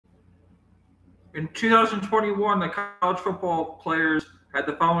In 2021, the college football players had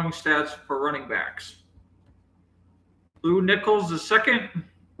the following stats for running backs. Lou Nichols II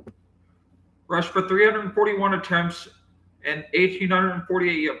rushed for 341 attempts and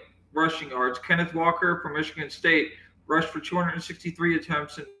 1,848 rushing yards. Kenneth Walker from Michigan State rushed for 263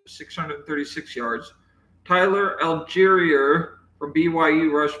 attempts and 636 yards. Tyler Algier from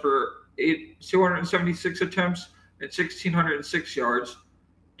BYU rushed for 276 attempts and 1,606 yards.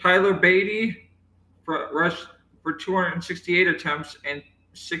 Tyler Beatty rushed for 268 attempts and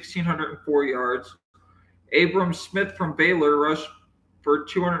 1,604 yards. Abram Smith from Baylor rushed for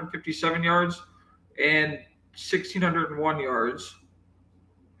 257 yards and 1,601 yards.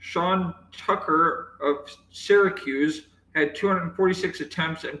 Sean Tucker of Syracuse had 246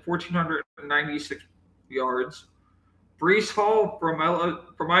 attempts and 1,496 yards. Breece Hall from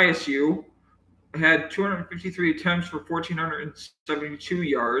ISU had 253 attempts for 1,472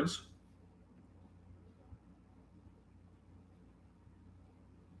 yards.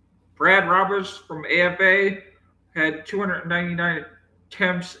 Brad Roberts from AFA had 299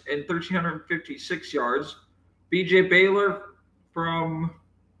 attempts and 1,356 yards. BJ Baylor from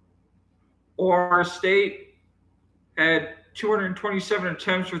OR State had 227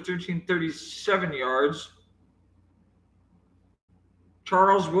 attempts for 1,337 yards.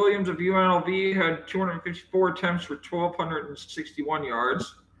 Charles Williams of UNLV had 254 attempts for 1,261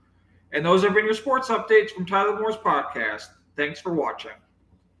 yards. And those have been your sports updates from Tyler Moore's podcast. Thanks for watching.